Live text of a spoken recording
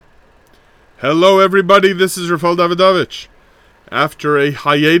Hello everybody, this is Rafael Davidovich. After a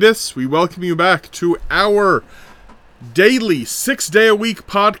hiatus, we welcome you back to our daily 6-day-a-week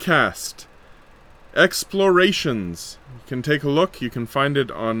podcast, Explorations. You can take a look, you can find it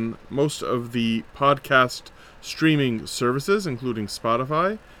on most of the podcast streaming services, including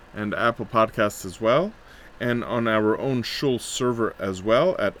Spotify and Apple Podcasts as well, and on our own Shul server as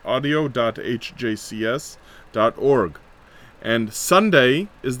well at audio.hjcs.org. And Sunday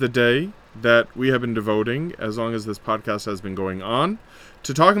is the day that we have been devoting, as long as this podcast has been going on,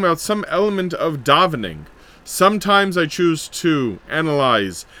 to talking about some element of davening. Sometimes I choose to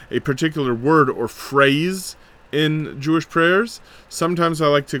analyze a particular word or phrase in Jewish prayers. Sometimes I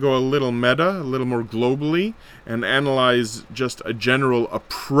like to go a little meta, a little more globally, and analyze just a general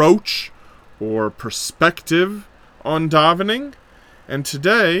approach or perspective on davening. And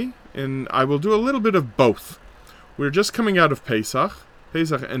today, I will do a little bit of both. We're just coming out of Pesach.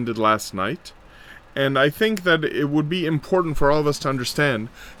 Pesach ended last night, and I think that it would be important for all of us to understand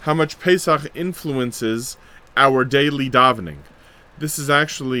how much Pesach influences our daily davening. This is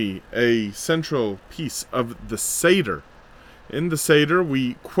actually a central piece of the Seder. In the Seder,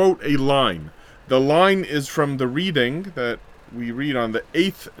 we quote a line. The line is from the reading that we read on the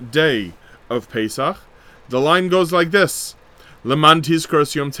 8th day of Pesach. The line goes like this: Leman tizkor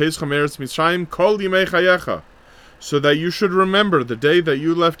es yom tzeischa me'eretz Mitzrayim kol yimei chayecha. So that you should remember the day that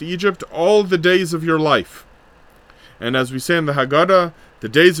you left Egypt, all the days of your life. And as we say in the Haggadah, the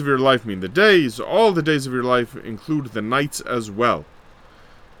days of your life mean the days, all the days of your life include the nights as well.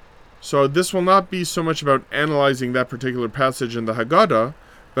 So this will not be so much about analyzing that particular passage in the Haggadah,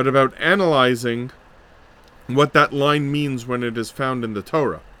 but about analyzing what that line means when it is found in the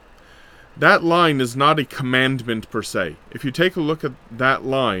Torah. That line is not a commandment per se. If you take a look at that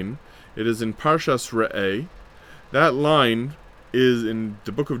line, it is in Parshas Re'eh. That line is in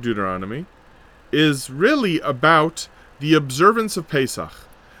the book of Deuteronomy, is really about the observance of Pesach.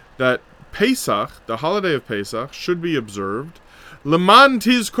 That Pesach, the holiday of Pesach, should be observed. Leman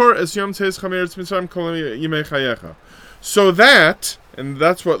tizkor es yom tzeischa me'eretz Mitzrayim kol yimei chayecha. So that, and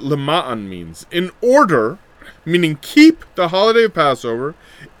that's what lema'an means, in order, meaning keep the holiday of Passover,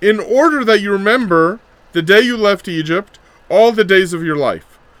 in order that you remember the day you left Egypt, all the days of your life.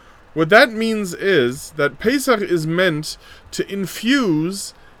 What that means is that Pesach is meant to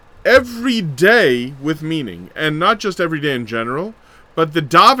infuse every day with meaning, and not just every day in general, but the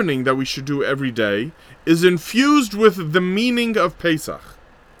davening that we should do every day is infused with the meaning of Pesach.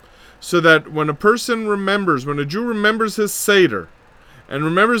 So that when a person remembers, when a Jew remembers his Seder, and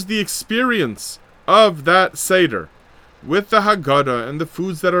remembers the experience of that Seder, with the Haggadah and the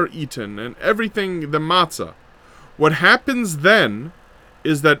foods that are eaten, and everything, the matzah, what happens then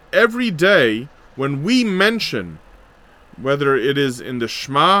is that every day when we mention, whether it is in the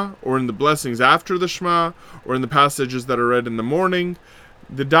Shema or in the blessings after the Shema or in the passages that are read in the morning,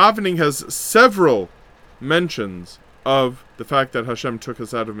 the davening has several mentions of the fact that Hashem took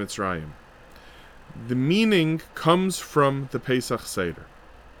us out of Mitzrayim. The meaning comes from the Pesach Seder.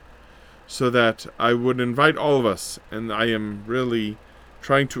 So that I would invite all of us, and I am really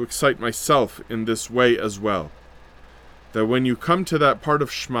trying to excite myself in this way as well, that when you come to that part of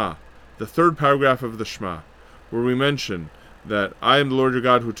Shema, the third paragraph of the Shema, where we mention that I am the Lord your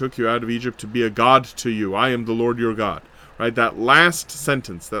God who took you out of Egypt to be a God to you, I am the Lord your God, right? That last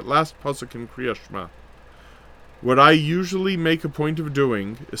sentence, that last pasuk in Kriya Shema, what I usually make a point of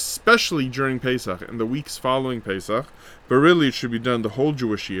doing, especially during Pesach and the weeks following Pesach, but really it should be done the whole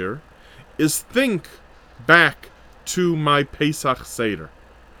Jewish year, is think back to my Pesach Seder,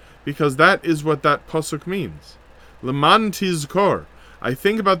 because that is what that pasuk means. Leman tizkor. I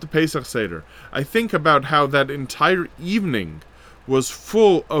think about the Pesach Seder. I think about how that entire evening was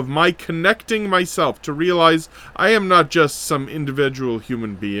full of my connecting myself to realize I am not just some individual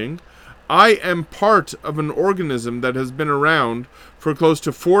human being. I am part of an organism that has been around for close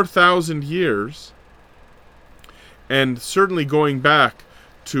to 4,000 years, and certainly going back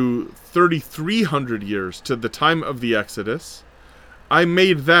to 3,300 years to the time of the Exodus. I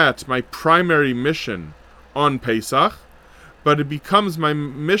made that my primary mission on Pesach, but it becomes my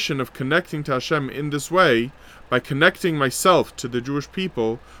mission of connecting to Hashem in this way by connecting myself to the Jewish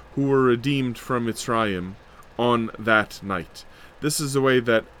people who were redeemed from Mitzrayim on that night. This is the way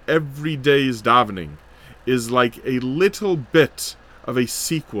that every day's davening is like a little bit of a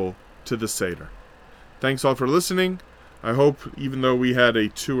sequel to the Seder. Thanks all for listening. I hope, even though we had a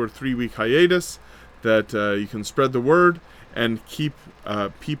 2 or 3 week hiatus, that you can spread the word and keep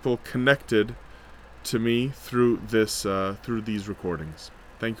people connected to me through these recordings.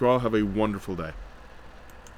 Thank you all. Have a wonderful day.